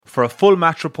For a full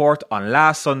match report on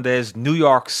last Sunday's New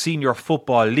York Senior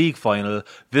Football League final,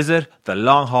 visit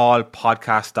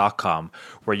thelonghaulpodcast.com,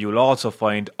 where you'll also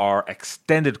find our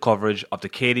extended coverage of the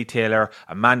Katie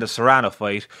Taylor-Amanda Serrano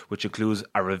fight, which includes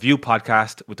a review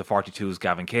podcast with the 42's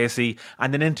Gavin Casey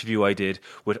and an interview I did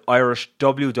with Irish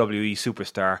WWE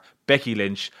superstar Becky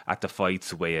Lynch at the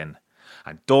fight's weigh-in.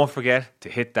 And don't forget to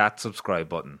hit that subscribe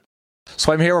button.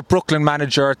 So I'm here with Brooklyn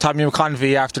manager Tommy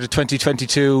McConvey after the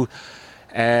 2022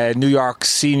 New York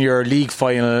Senior League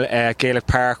final at Gaelic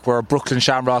Park, where Brooklyn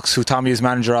Shamrocks, who Tommy is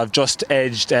manager of, just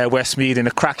edged Westmeath in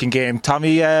a cracking game.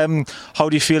 Tommy, how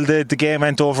do you feel the game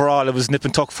went overall? It was nip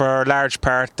and tuck for a large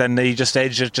part, and he just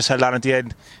edged it, just held on at the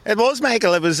end. It was,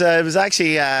 Michael. It was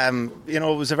actually, it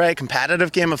was a very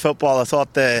competitive game of football. I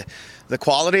thought the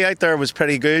quality out there was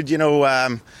pretty good.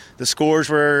 The scores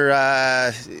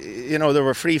were, they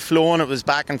were free flowing. It was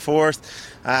back and forth.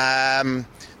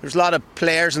 There's a lot of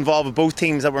players involved with both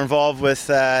teams that were involved with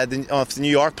the New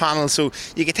York panel, so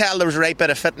you could tell there was a right bit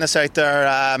of fitness out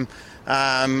there.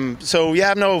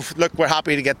 Look, we're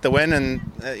happy to get the win, and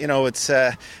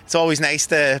it's always nice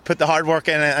to put the hard work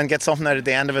in and get something out at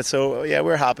the end of it. So yeah,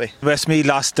 we're happy. Westmeath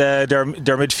lost their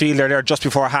midfielder there just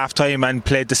before half time and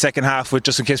played the second half with,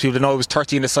 just in case people don't know, it was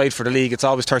 13 aside for the league. It's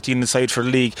always 13 aside for the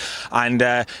league, and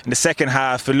in the second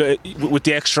half with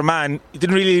the extra man, he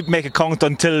didn't really make a count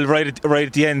until right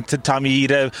at the end. Tommy, he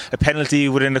had a penalty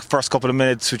within the first couple of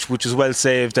minutes, which was well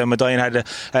saved. Medine had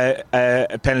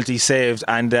a penalty saved,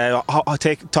 and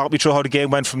talk me through how the game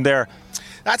went from there.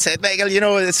 That's it, Michael.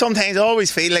 Sometimes I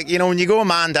always feel like, when you go a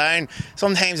man down,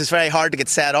 sometimes it's very hard to get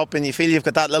set up, and you feel you've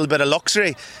got that little bit of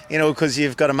luxury, because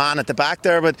you've got a man at the back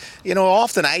there. But,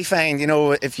 often I find,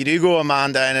 if you do go a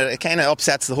man down, it kind of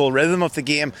upsets the whole rhythm of the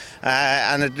game.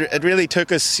 And it really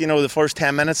took us, the first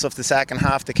 10 minutes of the second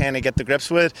half to kind of get the grips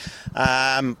with.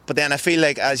 But then I feel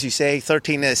like, as you say,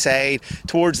 13 aside,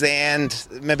 towards the end,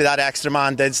 maybe that extra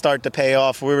man did start to pay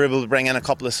off. We were able to bring in a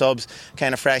couple of subs,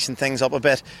 kind of freshen things up a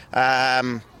bit.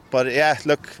 But yeah,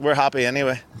 look, we're happy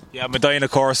anyway. Yeah, Medine,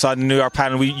 of course, on the New York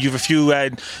panel. You have a few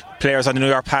players on the New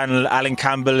York panel. Alan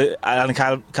Campbell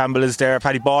is there.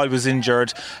 Paddy Ball was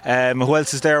injured. Who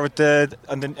else is there with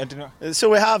So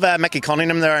we have Mickey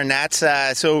Cunningham there in nets.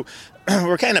 So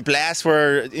we're kind of blessed.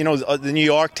 We're the New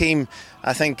York team,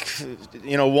 I think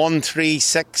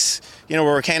 1-3-6.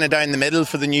 We're kind of down the middle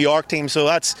for the New York team, so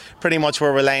that's pretty much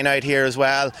where we're laying out here as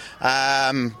well.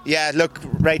 Look,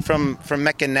 right from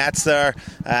Mick and nets there,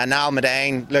 Niall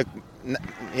Medine. Look,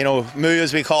 Moo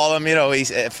as we call him.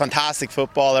 He's a fantastic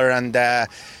footballer, and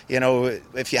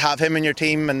if you have him in your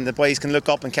team and the boys can look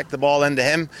up and kick the ball into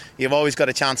him, you've always got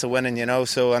a chance of winning.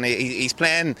 So, and he's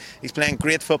playing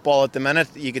great football at the minute.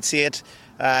 You could see it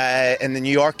in the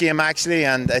New York game actually,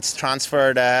 and it's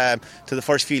transferred to the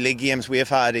first few league games we've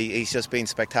had. He's just been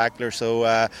spectacular.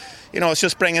 So it's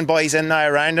just bringing boys in now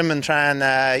around him and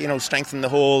trying strengthen the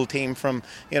whole team from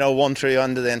 1 through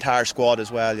under the entire squad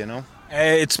as well.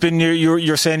 It's been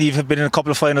you're saying you've been in a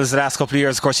couple of finals the last couple of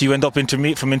years. Of course, you end up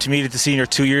from intermediate to senior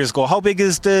 2 years ago. How big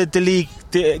is the league,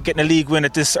 getting a league win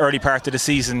at this early part of the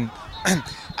season? Do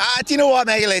you know what,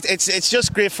 Michael? It's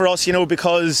just great for us,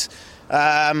 because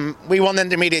we won the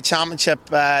intermediate championship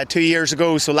 2 years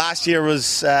ago. So last year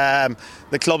was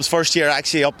the club's first year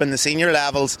actually up in the senior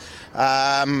levels.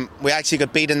 We actually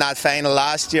got beat in that final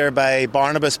last year by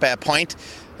Barnabas by a point.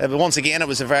 But once again, it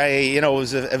was a very, it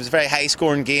was a very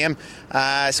high-scoring game.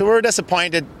 So we were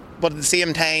disappointed, but at the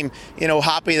same time,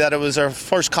 happy that it was our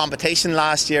first competition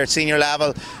last year at senior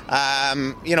level.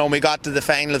 We got to the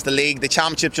final of the league. The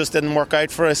championship just didn't work out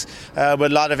for us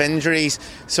with a lot of injuries.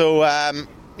 So,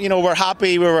 we're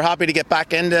happy. We were happy to get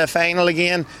back into a final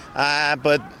again,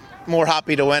 but more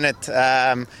happy to win it.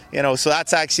 So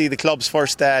that's actually the club's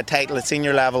first title at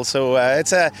senior level. So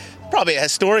it's probably a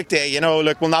historic day.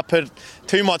 Look, we'll not put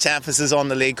too much emphasis on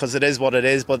the league because it is what it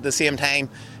is, but at the same time,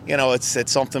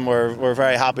 it's something we're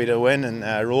very happy to win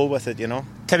and roll with it.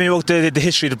 Tell me about the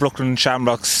history of the Brooklyn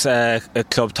Shamrocks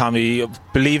club, Tommy. I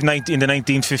believe in the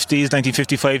 1950s,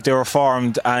 1955 they were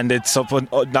formed, and it's up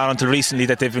not until recently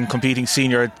that they've been competing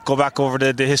senior. Go back over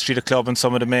the history of the club and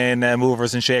some of the main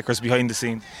movers and shakers behind the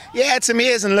scene. Yeah, it's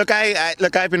amazing. Look,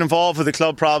 I've been involved with the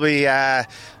club probably I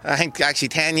think actually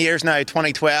 10 years now.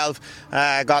 2012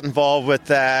 got involved with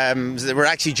they were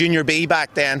actually junior B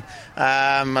back then,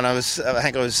 and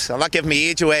I'm not giving my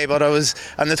age away, but I was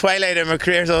on the twilight of my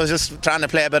career, so I was just trying to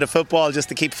play a bit of football just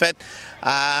to keep fit.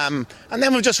 And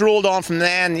then we've just rolled on from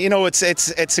then. You know, it's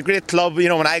a great club. You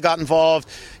know, when I got involved,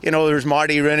 you know, there was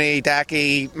Marty Rooney,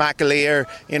 Decky, McAleer,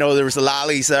 you know, there was the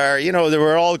Lallies there. You know, they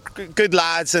were all good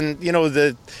lads, and, you know,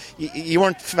 you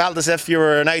weren't felt as if you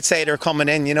were an outsider coming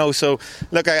in, you know. So,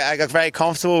 look, I got very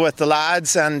comfortable with the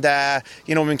lads, and,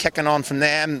 you know, we've been kicking on from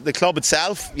them. The club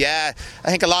itself, yeah, I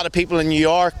think a lot of people in New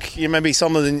York, maybe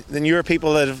some of the newer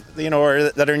people that have, you know,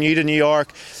 that are new to New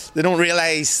York, they don't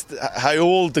realise how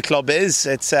old the club is.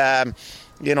 It's,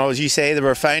 you know, as you say, they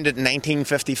were founded in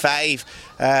 1955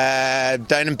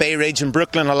 down in Bay Ridge in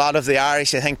Brooklyn. A lot of the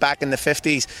Irish, I think, back in the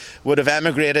 50s would have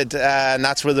emigrated, and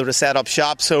that's where they would have set up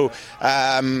shop. So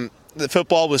the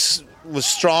football was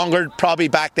stronger probably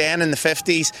back then in the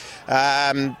 50s.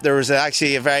 There was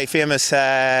actually a very famous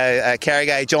Kerry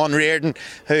guy, John Reardon,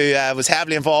 who was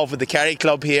heavily involved with the Kerry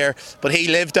club here, but he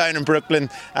lived down in Brooklyn.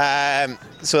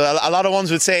 So a lot of ones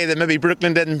would say that maybe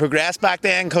Brooklyn didn't progress back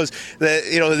then because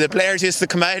the players used to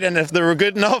come out, and if they were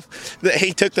good enough,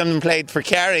 he took them and played for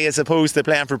Kerry as opposed to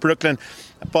playing for Brooklyn.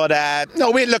 But no,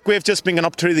 we've just been going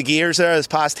up through the gears there this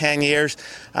past 10 years.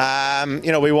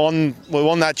 You know, we won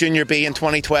that Junior B in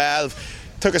 2012.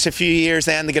 Took us a few years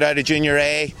then to get out of Junior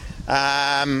A.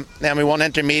 Then we won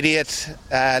Intermediate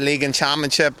League and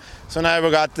Championship. So now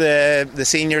we've got the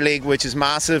Senior League, which is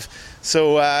massive.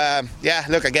 So yeah,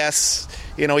 look, I guess,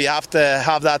 you know, you have to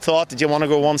have that thought that you want to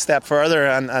go one step further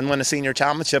and win a Senior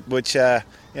Championship, which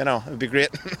you know, it'd be great.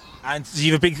 And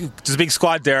there's a big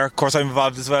squad there. Of course, I'm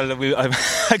involved as well.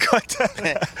 I got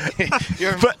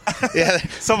but yeah,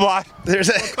 somewhat.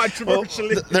 There's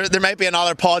Controversially. There might be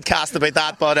another podcast about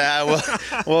that, but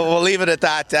we'll leave it at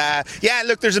that. Yeah,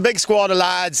 look, there's a big squad of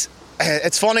lads.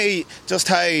 It's funny just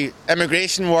how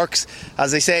immigration works.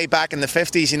 As they say, back in the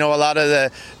 50s, you know, a lot of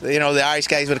the Irish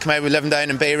guys would have come out. We living down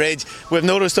in Bay Ridge. We've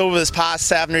noticed over this past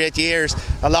 7 or 8 years,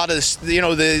 a lot of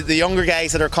the younger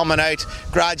guys that are coming out,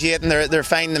 graduating, they're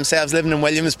finding themselves living in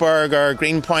Williamsburg or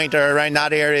Greenpoint or around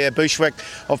that area, Bushwick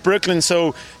of Brooklyn.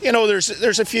 So, you know,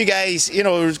 there's a few guys, you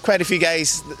know, there's quite a few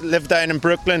guys live down in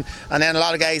Brooklyn, and then a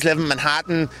lot of guys live in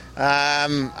Manhattan.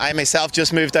 I myself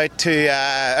just moved out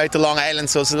to Long Island,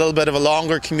 so it's a little bit of a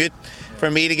longer commute for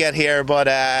me to get here,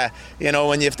 but you know,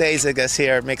 when you have days like this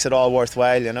here, it makes it all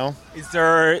worthwhile, you know. Is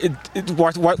there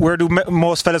where do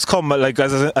most fellas come? Like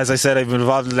as I said, I've been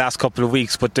involved in the last couple of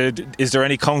weeks, but is there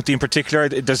any county in particular?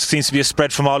 There seems to be a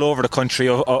spread from all over the country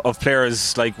of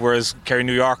players, like whereas Kerry,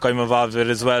 New York, I'm involved with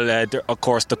as well. Of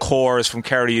course, the core is from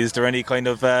Kerry. Is there any kind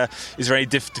of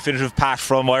definitive path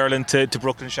from Ireland to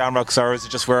Brooklyn Shamrocks, or is it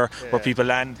just where people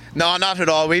land? No, not at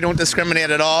all. We don't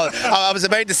discriminate at all. I was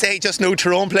about to say just no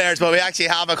Tyrone players, but we actually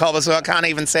have a couple, so I can't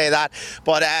even say that.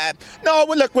 But no,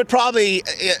 well, look, we'd probably,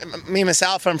 me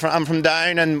myself, I'm from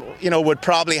down, and you know, would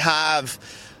probably have,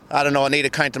 I don't know, I need to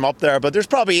count them up there, but there's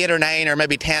probably 8 or 9 or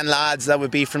maybe 10 lads that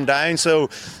would be from down. So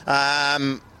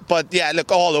but yeah,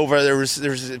 look, all over there's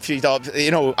a few,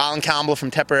 you know, Alan Campbell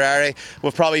from Tipperary,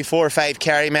 with probably 4 or 5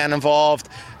 Kerry men involved,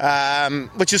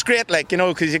 which is great, like, you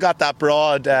know, because you got that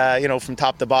broad, you know, from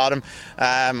top to bottom.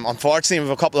 Unfortunately, we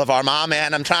have a couple of Armagh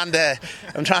men. I'm trying to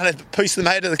push them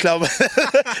out of the club.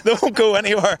 They won't go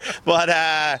anywhere. But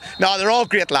no, they're all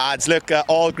great lads. Look,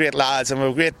 all great lads, and we're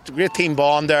a great team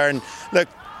bond there. And look,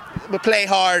 we play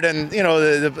hard, and you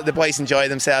know, the boys enjoy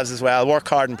themselves as well. Work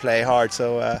hard and play hard.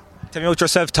 So. Tell me about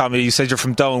yourself, Tommy. You said you're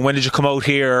from Down. When did you come out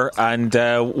here, and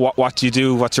what do you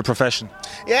do? What's your profession?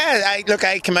 Yeah,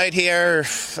 I came out here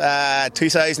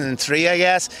 2003, I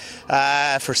guess,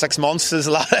 for 6 months, as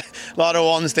a lot of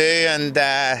ones do. And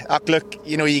look,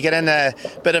 you know, you get in a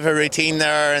bit of a routine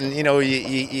there, and you know,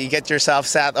 you get yourself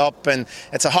set up, and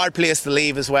it's a hard place to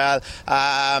leave as well.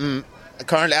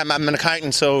 Currently, I'm an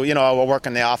accountant, so you know, I work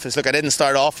in the office. Look, I didn't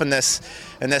start off in this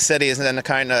city as an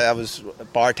accountant. I was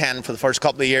bartending for the first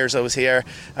couple of years I was here.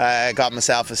 Got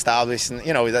myself established, and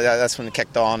you know, that's when it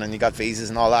kicked on, and you got visas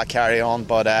and all that carry on.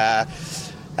 But yeah,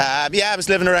 I was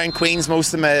living around Queens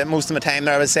most of my time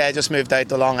there. I would say I just moved out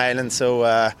to Long Island, so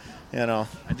you know.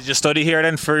 And did you study here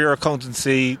then for your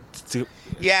accountancy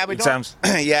exams?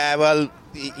 Yeah, well,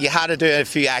 you had to do a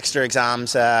few extra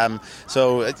exams,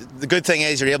 so the good thing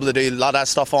is you're able to do a lot of that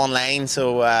stuff online,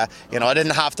 so you know, I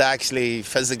didn't have to actually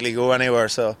physically go anywhere,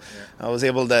 so I was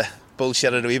able to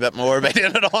bullshit it a wee bit more by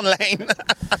doing it online.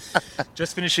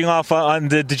 Just finishing off on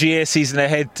the GA season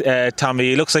ahead,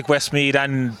 Tommy, it looks like Westmeath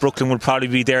and Brooklyn will probably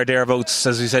be thereabouts.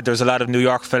 As we said, there's a lot of New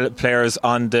York players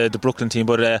on the Brooklyn team,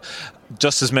 but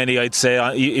just as many, I'd say,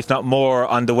 if not more,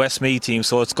 on the Westmeath team.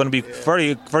 So it's going to be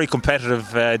very, very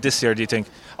competitive this year, do you think?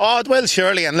 Oh, it will,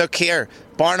 surely. And look here,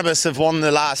 Barnabas have won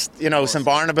the last, St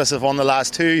Barnabas have won the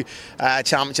last two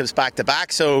championships back to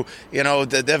back. So, they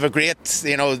have a great,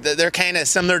 they're kind of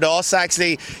similar to us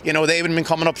actually. They've been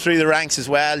coming up through the ranks as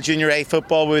well. Junior A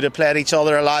football, we would have played each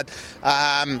other a lot.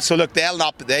 So look,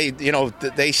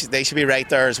 they should be right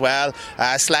there as well.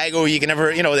 Sligo, you can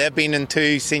never, they've been in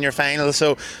 2 senior finals.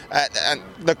 So, and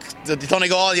look, the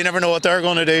Donegal, you never know what they're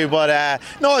going to do. But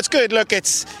no, it's good. Look,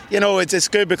 it's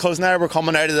good because now we're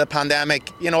coming out of the pandemic.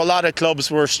 A lot of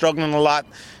clubs were struggling a lot,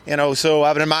 so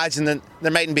I would imagine that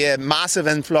there mightn't be a massive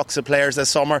influx of players this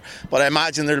summer, but I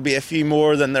imagine there'll be a few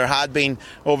more than there had been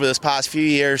over this past few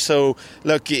years. So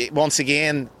look, once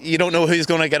again, you don't know who's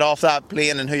going to get off that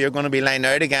plane and who you're going to be lined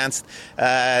out against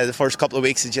the first couple of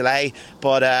weeks of July.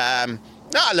 But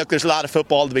look, there's a lot of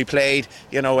football to be played.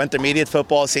 Intermediate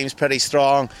football seems pretty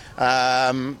strong.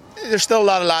 There's still a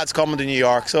lot of lads coming to New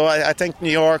York, so I think New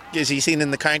York, as you've seen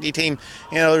in the county team,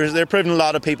 they're proving a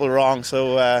lot of people wrong.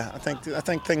 So I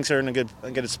think things are in a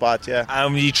good spot. Yeah.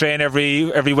 You train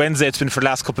every Wednesday. It's been for the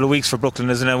last couple of weeks for Brooklyn,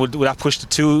 isn't it? Would that push to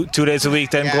two days a week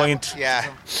then going?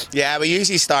 Yeah. We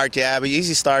usually start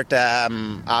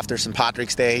after St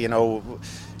Patrick's Day.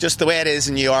 Just the way it is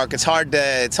in New York, it's hard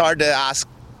to ask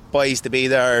boys to be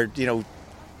there.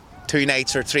 2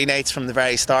 nights or 3 nights from the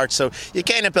very start, so you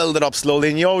kind of build it up slowly,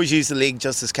 and you always use the league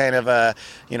just as kind of a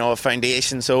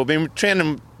foundation. So we've been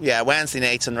training Wednesday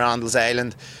nights on Randall's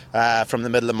Island from the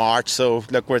middle of March. So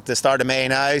look, we're at the start of May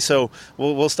now, so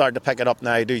we'll start to pick it up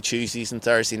now, do Tuesdays and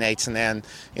Thursday nights, and then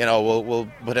we'll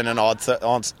put in an odd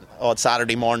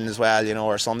Saturday morning as well,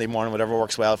 or Sunday morning, whatever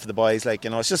works well for the boys.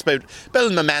 It's just about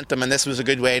building momentum, and this was a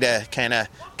good way to kind of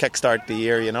kickstart the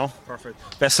year.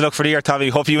 Perfect. Best of luck for the year, Tommy.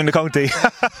 Hope you win the county.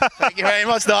 Thank you very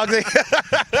much, Dogsy.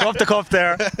 Up the cup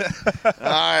there.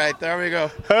 Alright, there we go.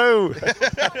 Oh.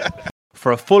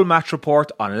 For a full match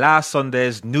report on last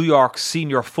Sunday's New York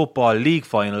Senior Football League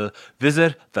final,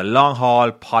 visit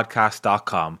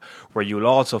thelonghaulpodcast.com, where you'll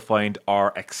also find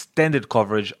our extended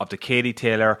coverage of the Katie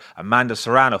Taylor-Amanda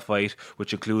Serrano fight,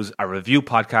 which includes a review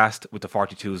podcast with the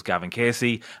 42's Gavin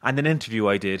Casey and an interview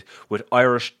I did with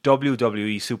Irish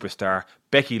WWE superstar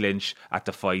Becky Lynch at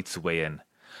the fight's weigh-in.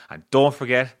 And don't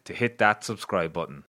forget to hit that subscribe button.